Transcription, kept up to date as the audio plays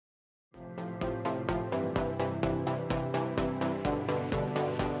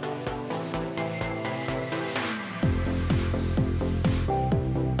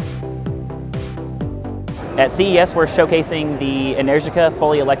At CES, we're showcasing the Energica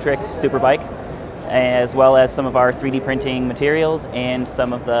fully electric superbike, as well as some of our 3D printing materials and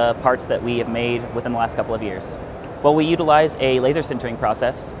some of the parts that we have made within the last couple of years. Well, we utilize a laser sintering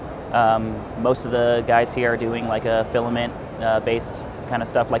process. Most of the guys here are doing like a filament-based kind of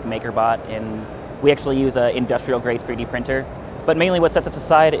stuff like MakerBot, and we actually use an industrial-grade 3D printer. But mainly what sets us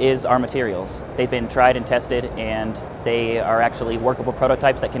aside is our materials. They've been tried and tested, and they are actually workable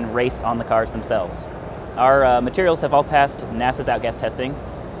prototypes that can race on the cars themselves. Our materials have all passed NASA's outgas testing,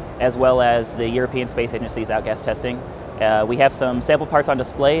 as well as the European Space Agency's outgas testing. We have some sample parts on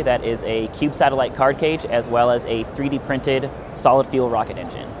display. That is a cube satellite card cage, as well as a 3D printed solid fuel rocket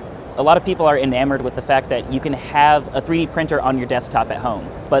engine. A lot of people are enamored with the fact that you can have a 3D printer on your desktop at home,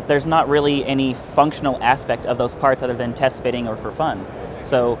 but there's not really any functional aspect of those parts other than test fitting or for fun.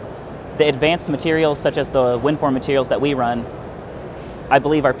 So the advanced materials such as the Windform materials that we run, I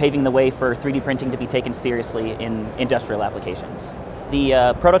believe are paving the way for 3D printing to be taken seriously in industrial applications.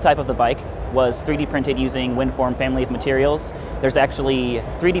 The prototype of the bike was 3D printed using Windform family of materials. There's actually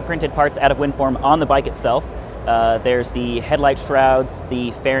 3D printed parts out of Windform on the bike itself. There's the headlight shrouds,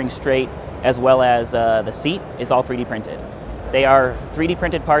 the fairing straight, as well as the seat is all 3D printed. They are 3D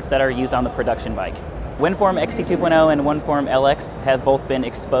printed parts that are used on the production bike. Windform XT 2.0 and Windform LX have both been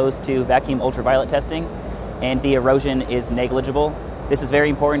exposed to vacuum ultraviolet testing, and the erosion is negligible. This is very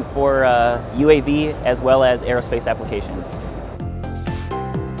important for UAV as well as aerospace applications.